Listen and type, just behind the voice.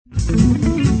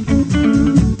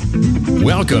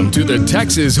Welcome to the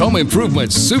Texas Home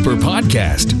Improvement Super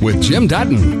Podcast with Jim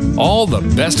Dutton. All the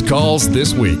best calls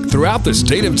this week throughout the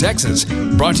state of Texas.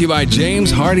 Brought to you by James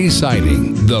Hardy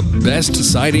Siding, the best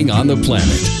siding on the planet.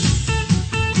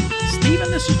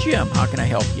 Stephen, this is Jim. How can I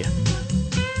help you?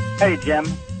 Hey, Jim.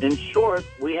 In short,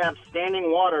 we have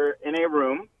standing water in a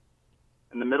room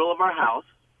in the middle of our house.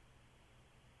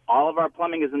 All of our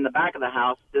plumbing is in the back of the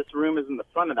house. This room is in the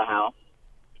front of the house.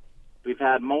 We've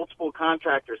had multiple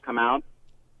contractors come out,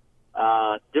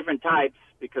 different types,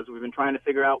 because we've been trying to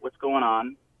figure out what's going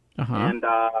on. And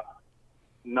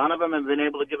none of them have been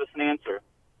able to give us an answer.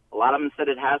 A lot of them said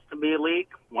it has to be a leak.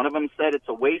 One of them said it's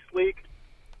a waste leak.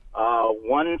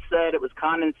 One said it was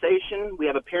condensation. We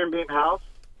have a pier and beam house,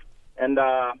 and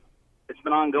it's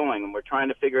been ongoing, and we're trying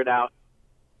to figure it out.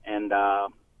 And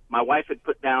my wife had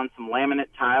put down some laminate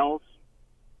tiles,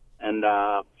 and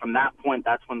from that point,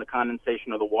 that's when the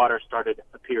condensation of the water started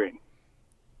appearing.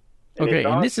 Okay,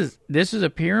 and this is a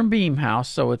pier and beam house,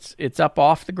 so it's up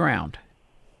off the ground.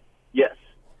 Yes.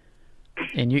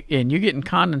 And you're getting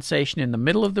condensation in the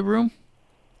middle of the room?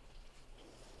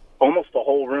 Almost the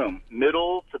whole room,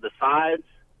 middle to the sides.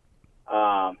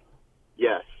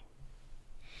 Yes.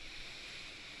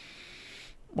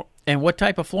 And what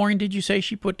type of flooring did you say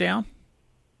she put down?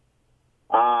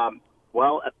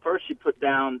 Well, at first she put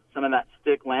down some of that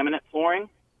stick laminate flooring.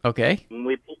 Okay. When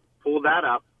we pulled that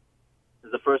up, this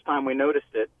is the first time we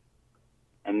noticed it.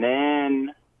 And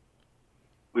then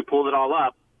we pulled it all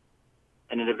up,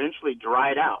 and it eventually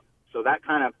dried out. So that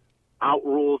kind of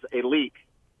outrules a leak.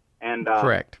 And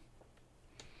correct.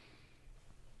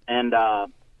 And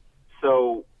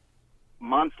so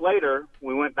months later,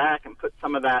 we went back and put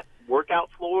some of that workout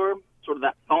floor, sort of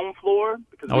that foam floor,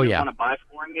 because we didn't want to buy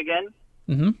flooring again.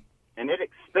 Mm-hmm. And it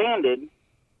expanded.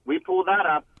 We pulled that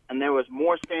up, and there was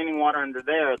more standing water under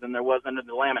there than there was under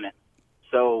the laminate.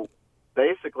 So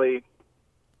basically,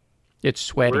 it's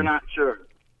sweating. We're not sure.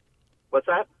 What's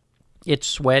that? It's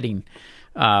sweating.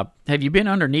 Have you been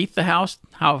underneath the house?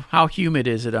 How humid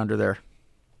is it under there?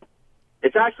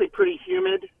 It's actually pretty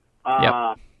humid.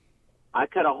 Yep. I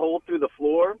cut a hole through the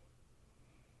floor.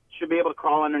 Should be able to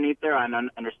crawl underneath there. I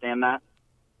understand that.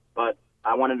 But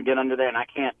I wanted to get under there, and I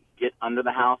can't get under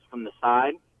the house from the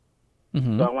side.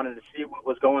 Mm-hmm. So I wanted to see what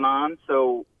was going on.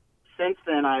 So since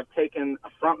then, I've taken a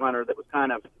front runner that was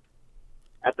kind of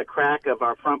at the crack of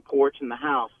our front porch in the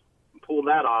house and pulled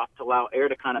that off to allow air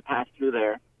to kind of pass through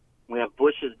there. We have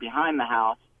bushes behind the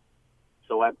house,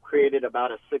 so I've created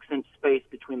about a 6-inch space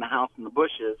between the house and the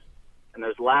bushes, and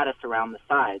there's lattice around the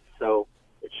sides. So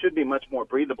it should be much more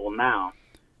breathable now.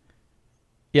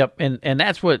 Yep, and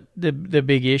that's what the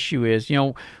big issue is. You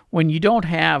know, when you don't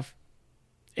have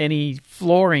any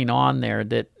flooring on there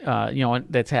that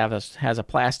that has a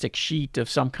plastic sheet of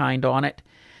some kind on it,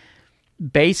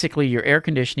 basically your air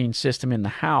conditioning system in the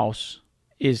house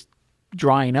is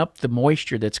drying up the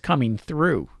moisture that's coming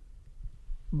through.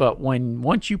 But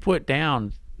once you put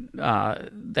down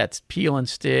that peel and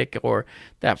stick or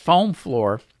that foam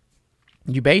floor,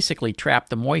 you basically trap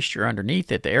the moisture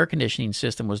underneath it. The air conditioning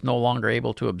system was no longer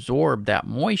able to absorb that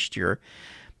moisture,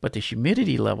 but the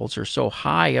humidity levels are so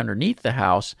high underneath the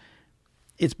house,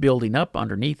 it's building up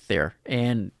underneath there.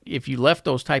 And if you left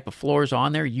those type of floors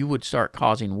on there, you would start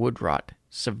causing wood rot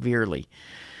severely.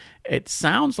 It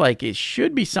sounds like it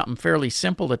should be something fairly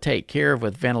simple to take care of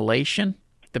with ventilation.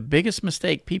 The biggest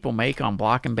mistake people make on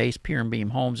block and base pier and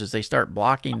beam homes is they start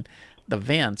blocking the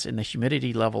vents and the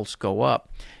humidity levels go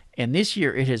up. And this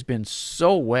year it has been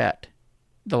so wet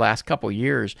the last couple of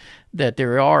years that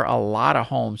there are a lot of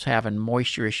homes having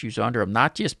moisture issues under them,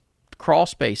 not just crawl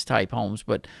space type homes,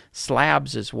 but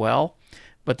slabs as well.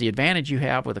 But the advantage you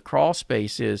have with a crawl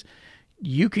space is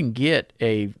you can get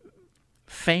a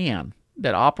fan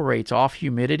that operates off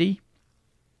humidity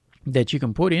that you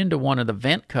can put into one of the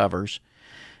vent covers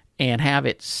and have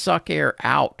it suck air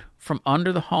out from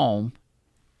under the home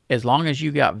as long as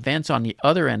you got vents on the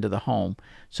other end of the home,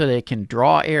 so they can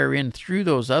draw air in through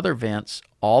those other vents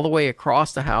all the way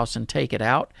across the house and take it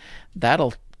out.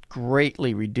 That'll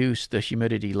greatly reduce the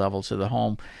humidity levels of the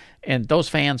home. And those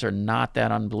fans are not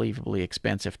that unbelievably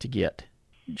expensive to get.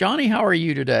 Johnny, how are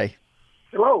you today?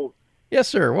 Hello. Yes,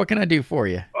 sir. What can I do for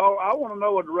you? Oh, I want to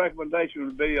know what the recommendation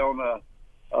would be on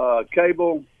a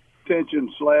cable tension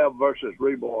slab versus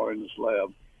rebar in the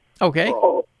slab. Okay.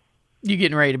 You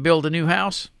getting ready to build a new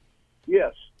house?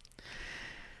 Yes.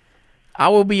 I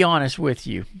will be honest with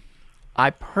you.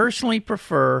 I personally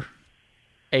prefer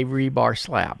a rebar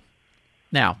slab.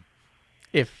 Now,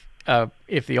 if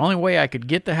the only way I could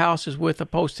get the house is with a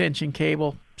post-tension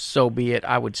cable, so be it.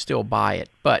 I would still buy it.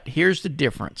 But here's the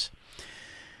difference.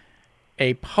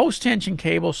 A post-tension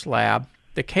cable slab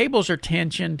The cables are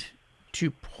tensioned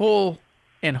to pull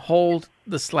and hold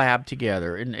the slab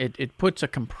together, and it puts a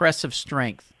compressive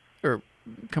strength or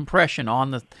compression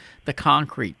on the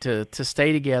concrete to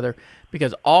stay together,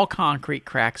 because all concrete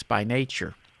cracks by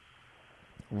nature.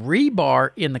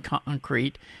 Rebar in the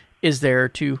concrete is there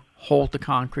to hold the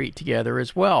concrete together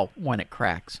as well when it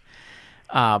cracks.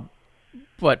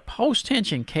 But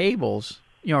post-tension cables,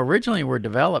 originally were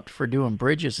developed for doing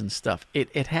bridges and stuff.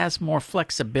 It has more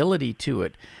flexibility to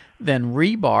it than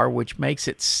rebar, which makes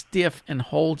it stiff and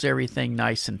holds everything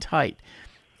nice and tight.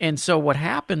 And so what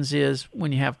happens is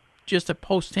when you have just a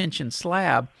post-tension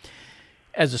slab,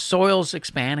 as the soils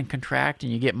expand and contract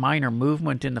and you get minor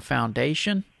movement in the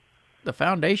foundation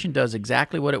does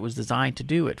exactly what it was designed to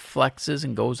do. It flexes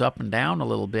and goes up and down a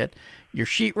little bit. Your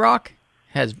sheetrock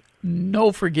has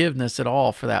no forgiveness at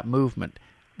all for that movement.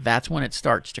 That's when it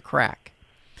starts to crack.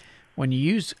 When you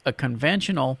use a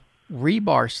conventional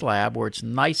rebar slab where it's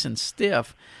nice and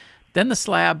stiff, then the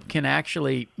slab can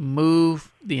actually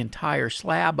move the entire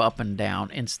slab up and down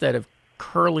instead of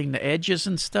curling the edges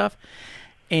and stuff,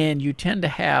 and you tend to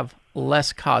have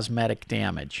less cosmetic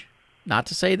damage. Not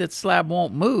to say that the slab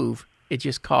won't move, it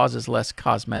just causes less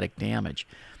cosmetic damage.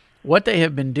 What they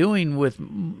have been doing with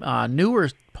newer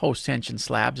post-tension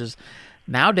slabs is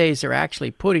nowadays they're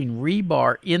actually putting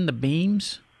rebar in the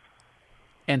beams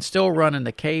and still running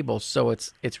the cables, so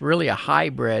it's really a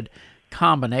hybrid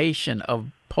combination of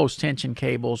post-tension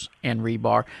cables and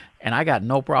rebar, and I got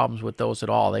no problems with those at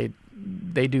all.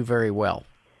 They do very well.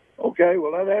 Okay,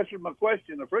 well, that answered my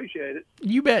question. Appreciate it.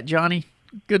 You bet, Johnny.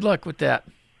 Good luck with that.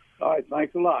 All right,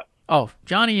 thanks a lot. Oh,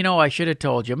 Johnny, I should have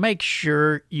told you, make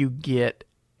sure you get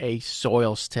a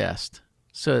soils test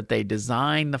so that they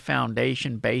design the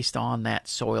foundation based on that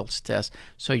soils test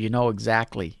so you know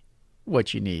exactly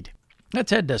what you need.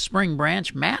 Let's head to Spring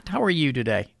Branch. Matt, how are you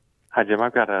today? Hi, Jim.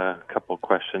 I've got a couple of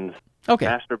questions. Okay.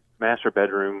 Master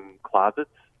bedroom closets.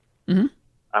 Mm-hmm.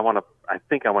 I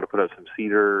think I want to put up some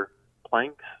cedar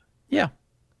planks. Yeah.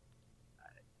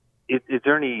 Is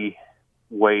there any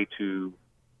way to,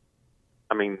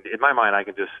 in my mind, I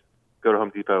can just go to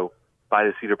Home Depot, buy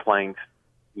the cedar planks,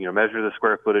 measure the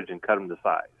square footage and cut them to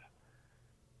size.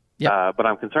 Yeah. But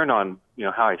I'm concerned on,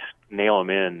 how I nail them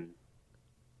in.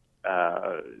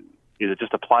 Is it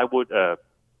just a plywood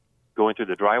going through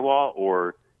the drywall,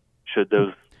 or should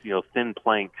those, thin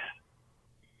planks,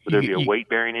 would there be a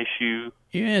weight-bearing issue?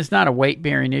 Yeah, it's not a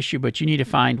weight-bearing issue, but you need to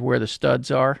find where the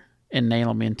studs are and nail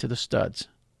them into the studs.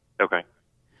 Okay.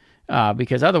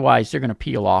 Because otherwise they're going to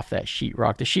peel off that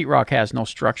sheetrock. The sheetrock has no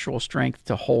structural strength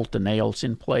to hold the nails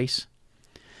in place.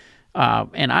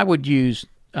 And I would use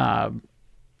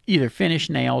either finished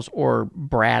nails or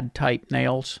brad-type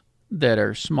nails that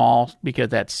are small, because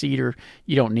that cedar,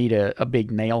 you don't need a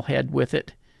big nail head with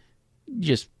it,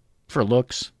 just for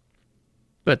looks.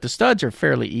 But the studs are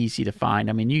fairly easy to find.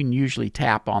 You can usually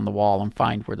tap on the wall and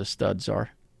find where the studs are.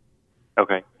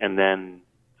 Okay. And then,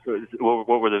 what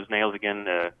were those nails again?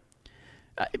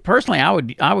 Personally,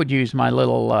 I would use my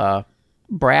little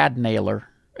brad nailer,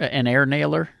 an air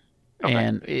nailer, okay.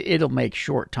 And it'll make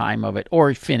short time of it,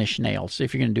 or finish nails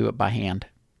if you're going to do it by hand.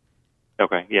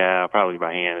 Okay, yeah, probably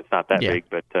by hand. It's not that big,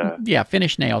 but... Yeah,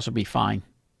 finished nails will be fine.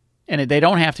 And they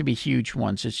don't have to be huge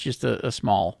ones. It's just a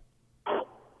small.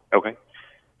 Okay.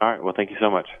 All right, well, thank you so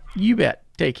much. You bet.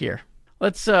 Take care.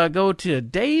 Let's go to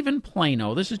Dave in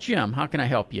Plano. This is Jim. How can I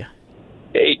help you?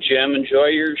 Hey, Jim. Enjoy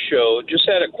your show. Just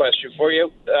had a question for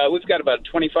you. We've got about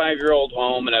a 25-year-old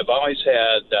home, and I've always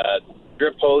had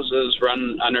drip hoses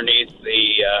run underneath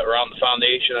around the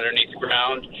foundation, underneath the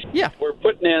ground. Yeah. We're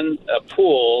putting in a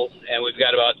pool, and we've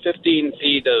got about 15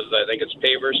 feet of, I think it's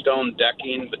paver stone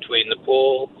decking between the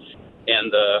pool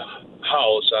and the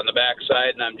house on the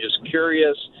backside, and I'm just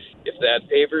curious if that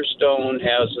paver stone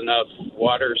has enough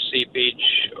water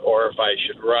seepage, or if I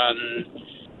should run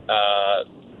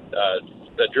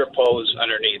the drip hose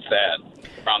underneath that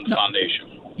around the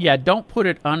foundation. Yeah, don't put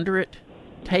it under it.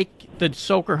 Take the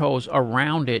soaker hose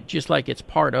around it, just like it's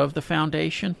part of the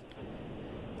foundation,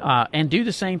 and do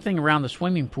the same thing around the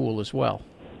swimming pool as well.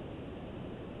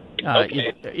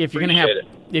 Okay. If you're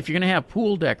gonna have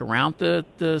pool deck around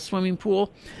the swimming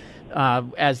pool,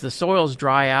 as the soils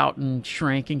dry out and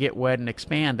shrink and get wet and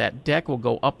expand, that deck will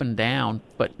go up and down.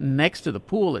 But next to the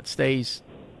pool, it stays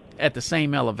at the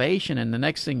same elevation, and the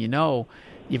next thing you know,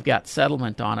 you've got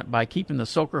settlement on it. By keeping the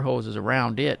soaker hoses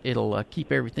around it, it'll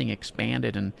keep everything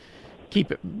expanded and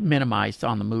keep it minimized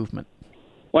on the movement.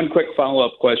 One quick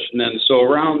follow-up question then. So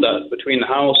around between the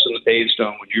house and the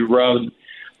pavestone, would you run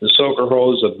the soaker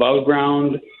hose above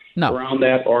ground No. around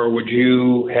that, or would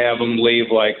you have them leave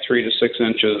like 3 to 6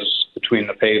 inches between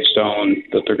the paved stone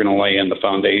that they're going to lay in the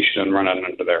foundation and run it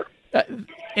under there?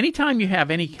 Anytime you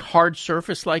have any hard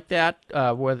surface like that,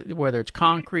 whether it's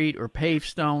concrete or paved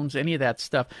stones, any of that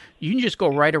stuff, you can just go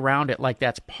right around it like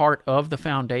that's part of the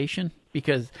foundation,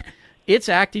 because it's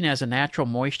acting as a natural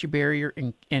moisture barrier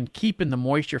and keeping the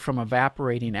moisture from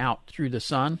evaporating out through the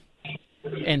sun,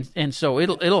 and so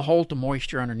it'll hold the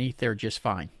moisture underneath there just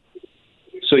fine.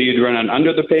 So you'd run it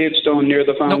under the paved stone near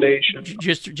the foundation?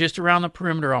 Nope, just around the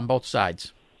perimeter on both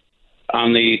sides.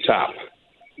 On the top?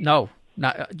 No,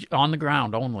 not on the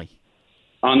ground only.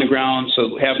 On the ground,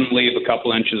 so have them leave a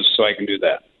couple inches so I can do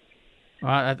that.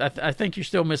 I think you're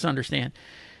still misunderstanding.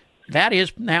 That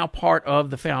is now part of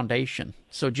the foundation.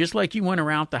 So just like you went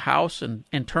around the house and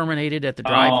terminated at the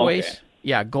driveways, okay.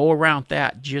 Yeah, go around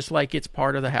that just like it's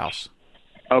part of the house.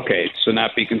 Okay, so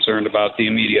not be concerned about the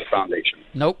immediate foundation.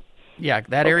 Nope. Yeah,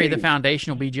 that area of the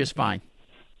foundation will be just fine.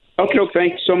 Okay,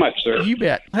 thanks so much, sir. You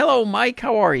bet. Hello, Mike.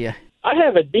 How are you? I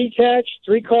have a detached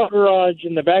 3-car garage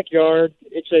in the backyard.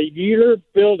 It's a Mueller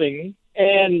building,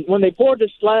 and when they poured the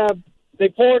slab, they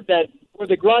poured that where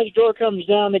the garage door comes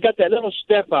down. They got that little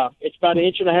step up. It's about 1.5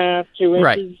 inches, 2 inches.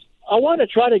 Right. I want to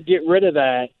try to get rid of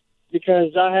that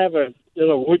because I have a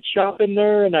little wood shop in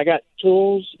there, and I got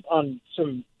tools on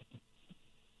some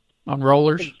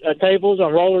rollers, tables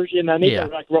on rollers, and I need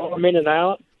to roll them in and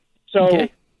out. So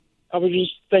okay. I was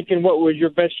just thinking, what would your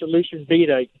best solution be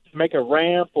to make a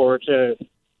ramp or to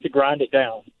grind it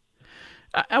down?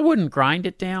 I wouldn't grind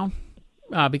it down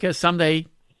because someday,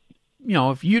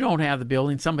 if you don't have the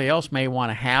building, somebody else may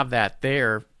want to have that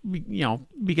there,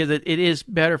 because it is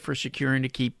better for securing to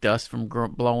keep dust from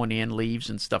blowing in, leaves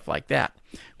and stuff like that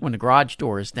when the garage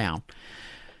door is down.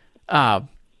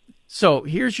 So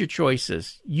here's your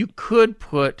choices. You could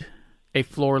put a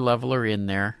floor leveler in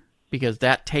there because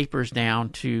that tapers down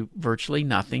to virtually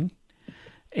nothing.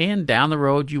 And down the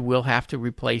road, you will have to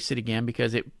replace it again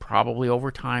because it probably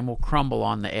over time will crumble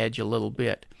on the edge a little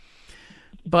bit.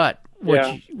 But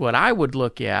what I would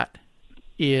look at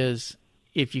is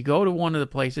if you go to one of the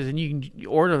places, and you can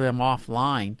order them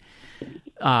offline,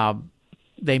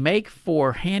 they make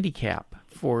for handicap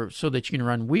so that you can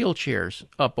run wheelchairs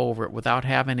up over it without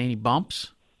having any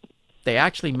bumps. They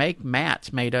actually make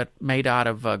mats made out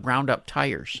of ground-up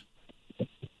tires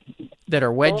that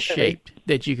are wedge-shaped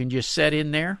that you can just set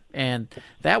in there, and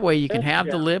that way you can have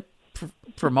the lip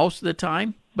for most of the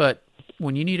time, but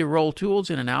when you need to roll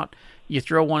tools in and out, you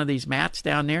throw one of these mats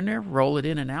down there, roll it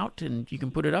in and out, and you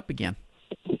can put it up again.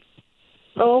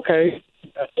 Oh, okay.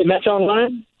 And that's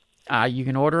online? You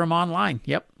can order them online,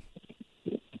 yep.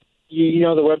 You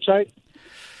know the website?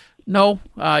 No,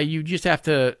 you just have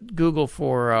to Google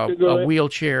for a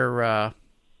wheelchair, and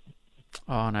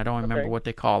I don't remember what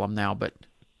they call them now, but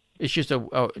it's just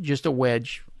a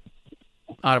wedge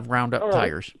out of ground-up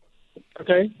tires.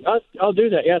 Okay, I'll do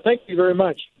that. Yeah, thank you very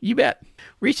much. You bet.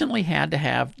 Recently had to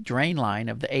have drain line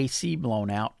of the AC blown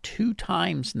out 2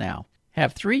 times now.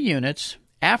 Have 3 units.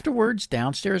 Afterwards,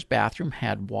 downstairs bathroom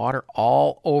had water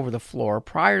all over the floor.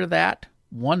 Prior to that,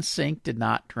 1 sink did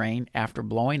not drain after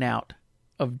blowing out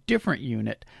of different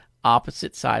unit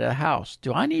opposite side of the house.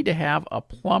 Do I need to have a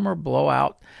plumber blow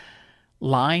out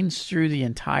lines through the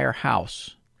entire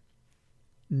house?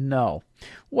 No.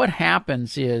 What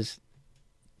happens is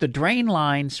the drain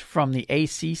lines from the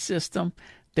AC system,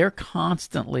 they're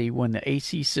constantly, when the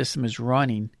AC system is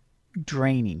running,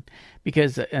 draining,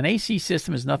 because an AC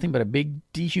system is nothing but a big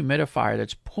dehumidifier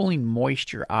that's pulling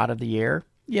moisture out of the air.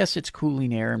 Yes, it's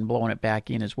cooling air and blowing it back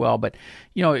in as well, but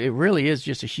it really is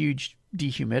just a huge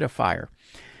dehumidifier.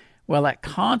 Well, that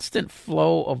constant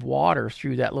flow of water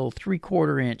through that little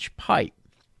 3/4 inch pipe,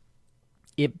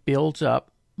 it builds up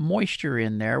moisture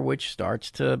in there, which starts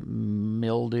to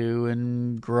mildew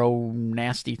and grow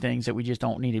nasty things that we just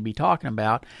don't need to be talking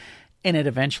about, and it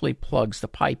eventually plugs the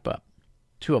pipe up.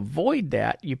 To avoid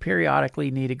that, you periodically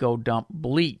need to go dump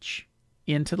bleach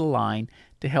into the line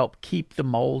to help keep the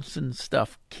molds and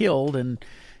stuff killed and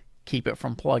keep it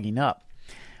from plugging up.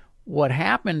 What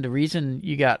happened, the reason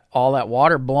you got all that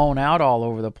water blown out all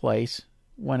over the place,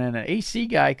 when an AC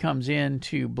guy comes in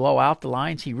to blow out the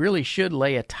lines, he really should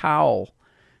lay a towel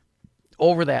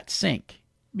over that sink,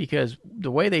 because the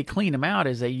way they clean them out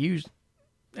is they use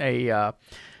a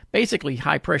basically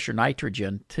high-pressure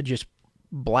nitrogen to just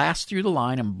blast through the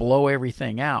line and blow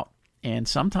everything out. And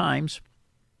sometimes,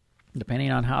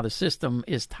 depending on how the system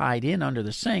is tied in under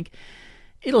the sink,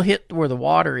 it'll hit where the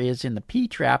water is in the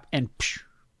P-trap and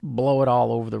blow it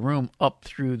all over the room up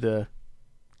through the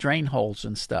drain holes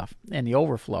and stuff and the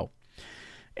overflow.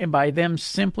 And by them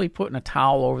simply putting a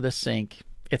towel over the sink,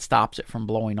 it stops it from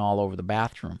blowing all over the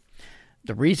bathroom.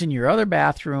 The reason your other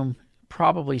bathroom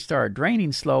probably started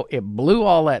draining slow, it blew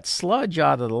all that sludge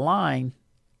out of the line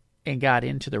and got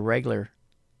into the regular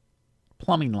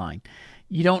plumbing line.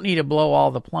 You don't need to blow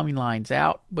all the plumbing lines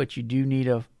out, but you do need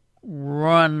to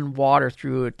run water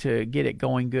through it to get it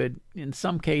going good. In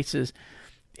some cases,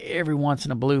 every once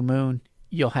in a blue moon,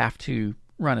 you'll have to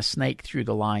run a snake through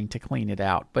the line to clean it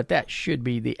out. But that should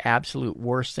be the absolute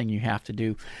worst thing you have to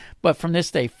do. But from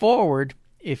this day forward,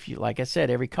 if you, like I said,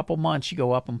 every couple months you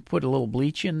go up and put a little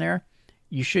bleach in there,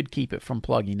 you should keep it from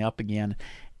plugging up again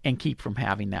and keep from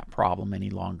having that problem any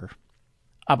longer.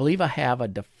 I believe I have a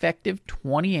defective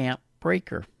 20 amp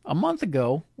breaker. A month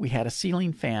ago, we had a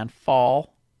ceiling fan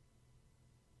fall.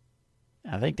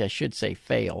 I think I should say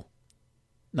fail.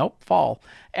 Nope, fall.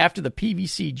 After the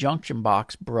PVC junction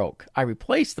box broke. I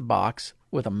replaced the box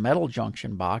with a metal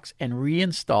junction box and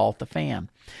reinstalled the fan.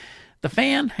 The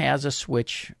fan has a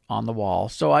switch on the wall,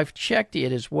 so I've checked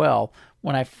it as well.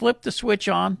 When I flip the switch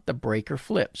on, the breaker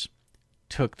flips.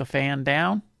 Took the fan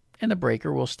down, and the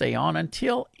breaker will stay on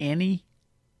until any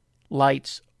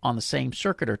lights on the same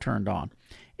circuit are turned on.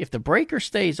 If the breaker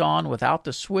stays on without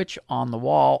the switch on the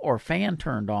wall or fan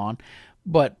turned on,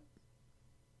 but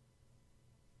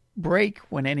break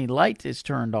when any light is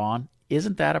turned on,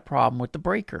 isn't that a problem with the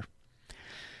breaker?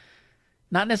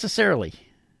 Not necessarily.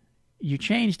 You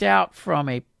changed out from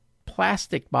a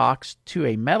plastic box to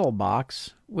a metal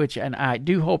box, and I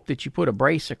do hope that you put a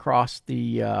brace across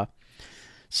the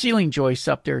ceiling joists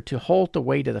up there to hold the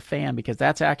weight of the fan, because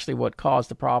that's actually what caused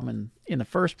the problem in the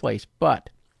first place. But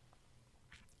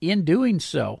in doing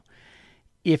so,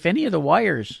 if any of the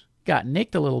wires got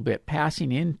nicked a little bit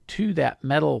passing into that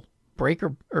metal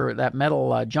breaker or that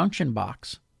metal junction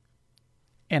box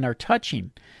and are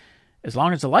touching, as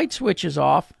long as the light switch is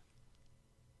off,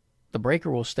 the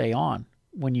breaker will stay on.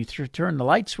 When you turn the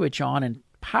light switch on and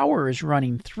power is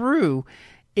running through,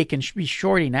 it can be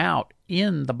shorting out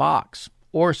in the box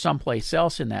or someplace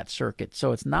else in that circuit.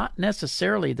 So it's not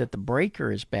necessarily that the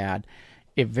breaker is bad.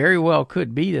 It very well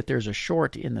could be that there's a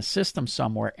short in the system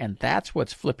somewhere, and that's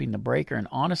what's flipping the breaker. And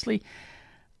honestly,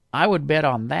 I would bet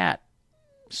on that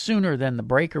sooner than the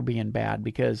breaker being bad,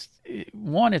 because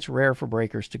one, it's rare for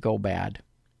breakers to go bad,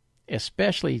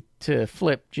 especially to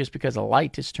flip just because a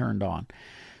light is turned on.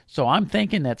 So I'm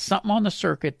thinking that something on the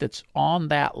circuit that's on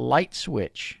that light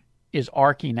switch is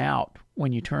arcing out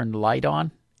when you turn the light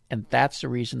on, and that's the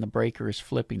reason the breaker is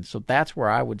flipping. So that's where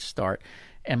I would start.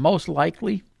 And most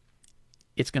likely,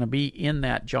 it's going to be in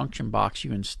that junction box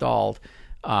you installed.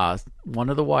 One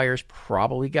of the wires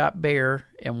probably got bare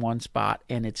in one spot,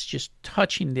 and it's just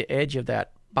touching the edge of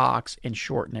that box and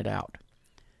shorting it out.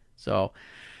 So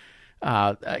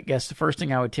I guess the first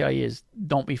thing I would tell you is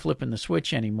don't be flipping the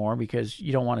switch anymore, because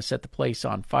you don't want to set the place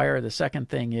on fire. The second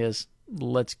thing is,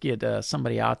 let's get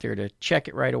somebody out there to check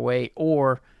it right away,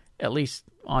 or at least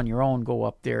on your own, go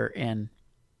up there and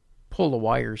pull the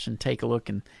wires and take a look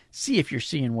and see if you're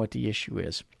seeing what the issue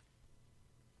is.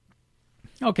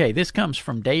 Okay, this comes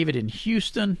from David in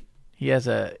Houston. He has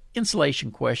a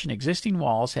insulation question. Existing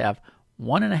walls have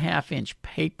 1.5-inch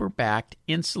paper-backed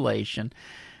insulation,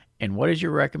 and what is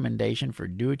your recommendation for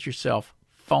do-it-yourself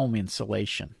foam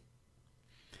insulation?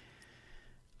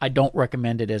 I don't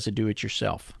recommend it as a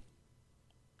do-it-yourself.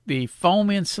 The foam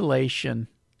insulation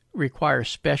requires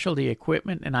specialty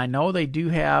equipment, and I know they do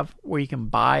have where you can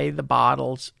buy the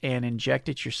bottles and inject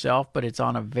it yourself, but it's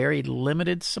on a very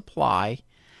limited supply,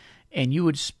 and you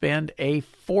would spend a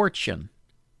fortune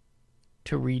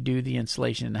to redo the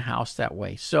insulation in the house that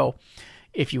way. So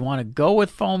if you want to go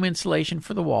with foam insulation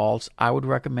for the walls, I would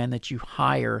recommend that you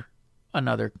hire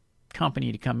another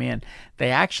company to come in.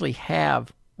 They actually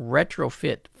have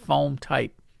retrofit foam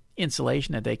type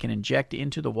insulation that they can inject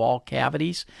into the wall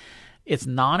cavities. It's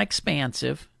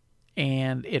non-expansive,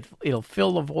 and it'll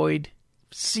fill the void,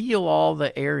 seal all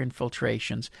the air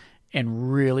infiltrations,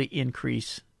 and really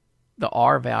increase the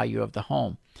R value of the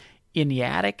home. In the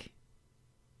attic,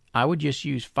 I would just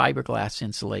use fiberglass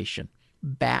insulation,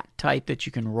 bat type that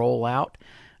you can roll out.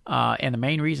 And the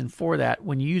main reason for that,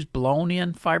 when you use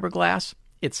blown-in fiberglass,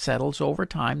 it settles over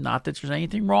time. Not that there's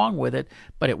anything wrong with it,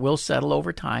 but it will settle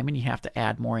over time, and you have to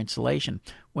add more insulation.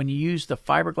 When you use the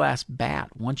fiberglass bat,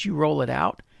 once you roll it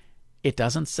out, it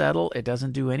doesn't settle. It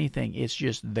doesn't do anything. It's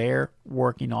just there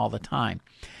working all the time.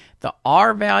 The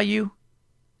R value,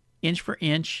 inch for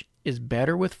inch, is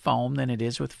better with foam than it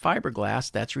is with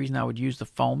fiberglass. That's the reason I would use the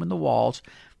foam in the walls,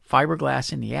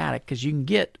 fiberglass in the attic, because you can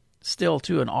get still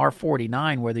to an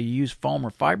R49 whether you use foam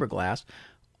or fiberglass.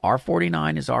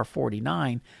 R49 is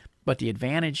R49, but the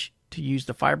advantage to use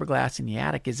the fiberglass in the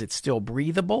attic is it's still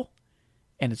breathable,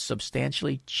 and it's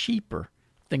substantially cheaper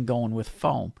than going with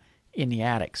foam in the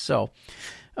attic. So,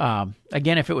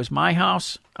 again, if it was my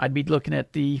house, I'd be looking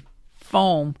at the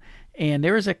foam. And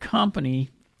there is a company,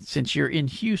 since you're in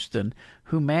Houston,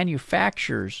 who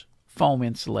manufactures foam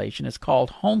insulation. It's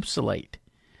called HomeSolate,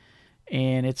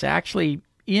 and it's actually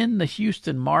in the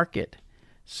Houston market.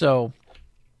 So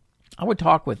I would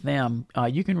talk with them.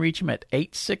 You can reach them at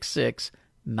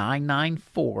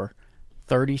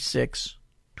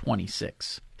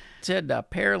 866-994-3626. Said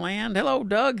Pearland. Hello,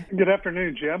 Doug. Good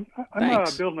afternoon, Jim. I'm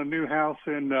Thanks. building a new house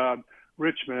in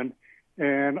Richmond,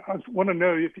 and I want to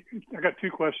know I got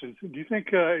two questions. Do you think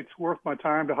it's worth my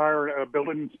time to hire a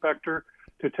building inspector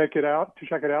to check it out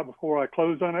before I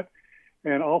close on it?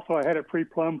 And also, I had it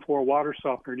pre-plumbed for a water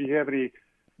softener. Do you have any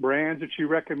brands that you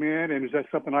recommend, and is that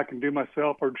something I can do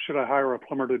myself, or should I hire a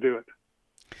plumber to do it?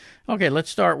 Okay, let's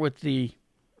start with the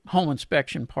home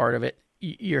inspection part of it.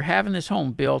 You're having this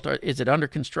home built. Is it under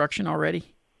construction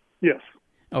already? Yes.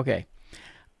 Okay.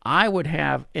 I would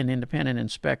have an independent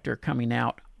inspector coming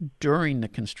out during the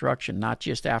construction, not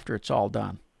just after it's all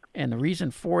done. And the reason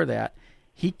for that,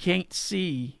 he can't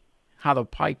see how the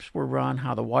pipes were run,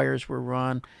 how the wires were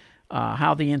run,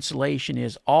 how the insulation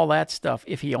is, all that stuff,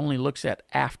 if he only looks at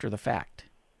after the fact.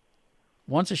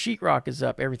 Once a sheetrock is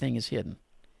up, everything is hidden.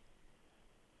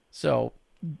 So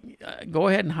go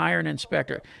ahead and hire an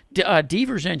inspector.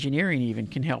 Devers Engineering even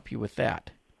can help you with that.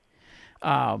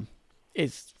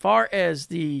 As far as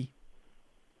the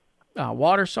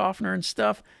water softener and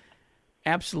stuff,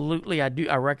 absolutely,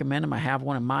 I recommend them. I have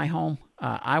one in my home.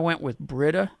 I went with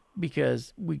Brita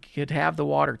because we could have the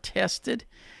water tested,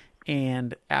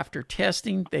 and after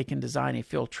testing, they can design a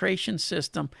filtration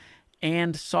system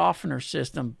and softener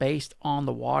system based on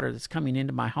the water that's coming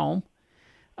into my home.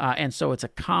 And so it's a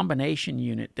combination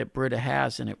unit that Brita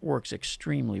has, and it works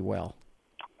extremely well.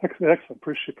 Excellent.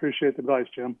 Appreciate the advice,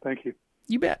 Jim. Thank you.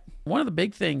 You bet. One of the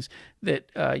big things that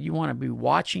you want to be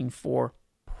watching for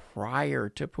prior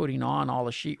to putting on all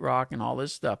the sheetrock and all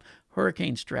this stuff,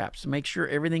 hurricane straps, to make sure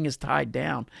everything is tied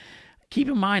down. Keep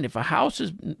in mind, if a house is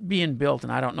being built,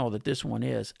 and I don't know that this one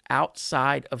is,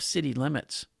 outside of city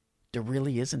limits, there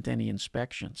really isn't any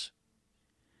inspections.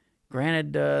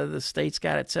 Granted, the state's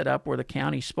got it set up where the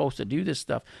county's supposed to do this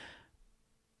stuff,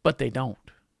 but they don't.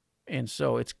 And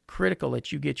so it's critical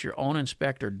that you get your own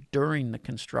inspector during the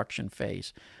construction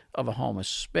phase of a home,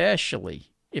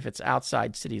 especially if it's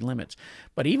outside city limits.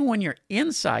 But even when you're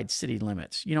inside city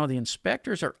limits, the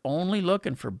inspectors are only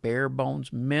looking for bare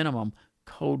bones minimum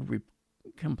code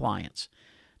compliance,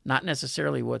 not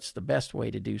necessarily what's the best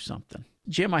way to do something.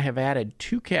 Jim, I have added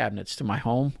 2 cabinets to my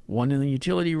home, one in the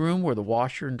utility room where the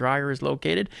washer and dryer is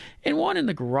located, and one in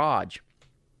the garage.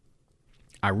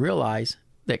 I realize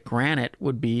that granite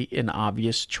would be an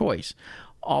obvious choice.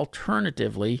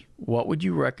 Alternatively, what would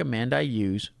you recommend I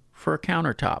use for a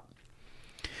countertop?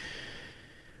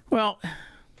 Well,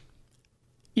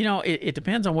 it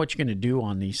depends on what you're going to do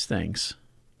on these things.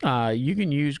 You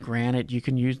can use granite, you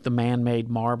can use the man-made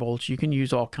marbles, you can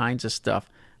use all kinds of stuff.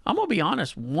 I'm going to be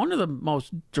honest, one of the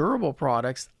most durable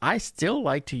products I still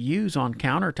like to use on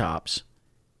countertops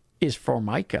is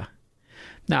Formica.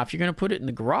 Now, if you're going to put it in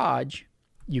the garage,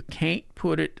 you can't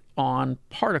put it on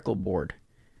particle board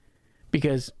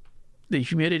because the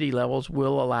humidity levels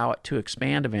will allow it to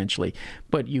expand eventually.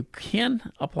 But you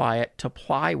can apply it to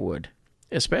plywood,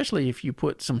 especially if you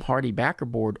put some hardy backer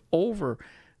board over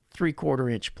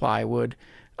 3/4 inch plywood,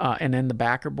 and then the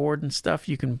backer board and stuff,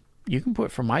 you can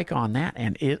put Formica on that,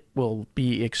 and it will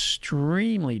be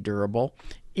extremely durable,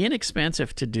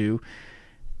 inexpensive to do,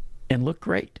 and look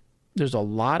great. There's a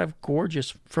lot of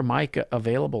gorgeous Formica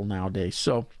available nowadays.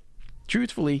 So,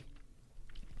 truthfully,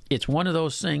 it's one of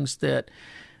those things that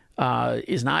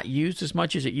is not used as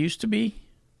much as it used to be.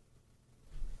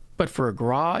 But for a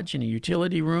garage and a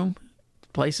utility room,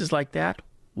 places like that,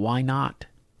 why not?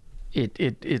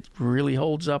 It really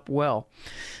holds up well.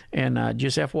 And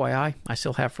just FYI, I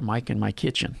still have Formica in my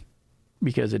kitchen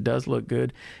because it does look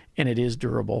good and it is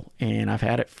durable. And I've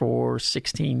had it for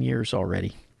 16 years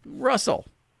already. Russell,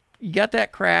 you got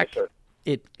that crack.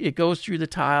 Yes, it goes through the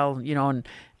tile, and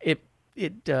it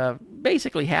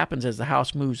basically happens as the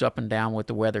house moves up and down with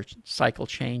the weather cycle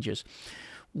changes.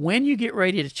 When you get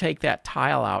ready to take that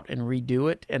tile out and redo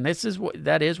it, and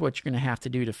that is what you're going to have to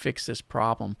do to fix this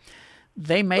problem.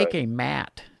 They make a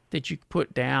mat that you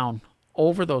put down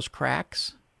over those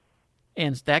cracks,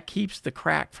 and that keeps the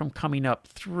crack from coming up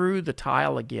through the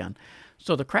tile again.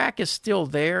 So the crack is still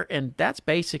there, and that's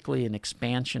basically an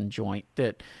expansion joint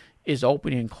that is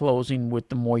opening and closing with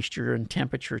the moisture and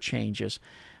temperature changes.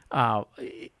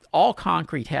 All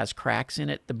concrete has cracks in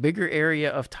it. The bigger area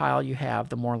of tile you have,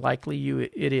 the more likely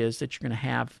it is that you're going to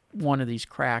have one of these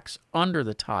cracks under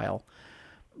the tile.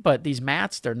 But these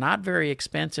mats, they're not very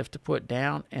expensive to put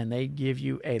down, and they give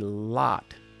you a lot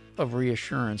of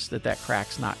reassurance that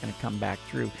crack's not going to come back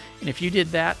through. And if you did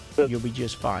that, you'll be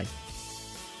just fine.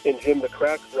 And Jim, the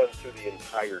cracks run through the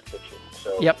entire kitchen.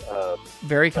 So, yep,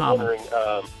 very common.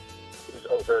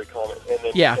 Very common. And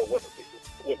then, yeah. So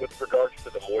with regards to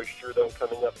the moisture, though,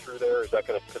 coming up through there, is that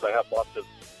going to, because I have lots of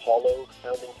hollow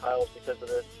sounding tiles because of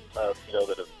this,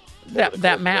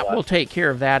 that mat will take care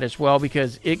of that as well,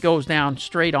 because it goes down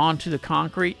straight onto the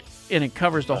concrete and it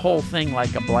covers the whole thing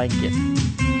like a blanket.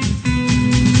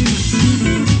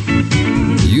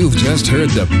 You've just heard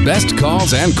the best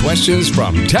calls and questions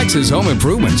from Texas Home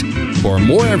Improvement. For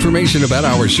more information about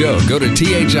our show, go to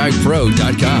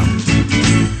thipro.com.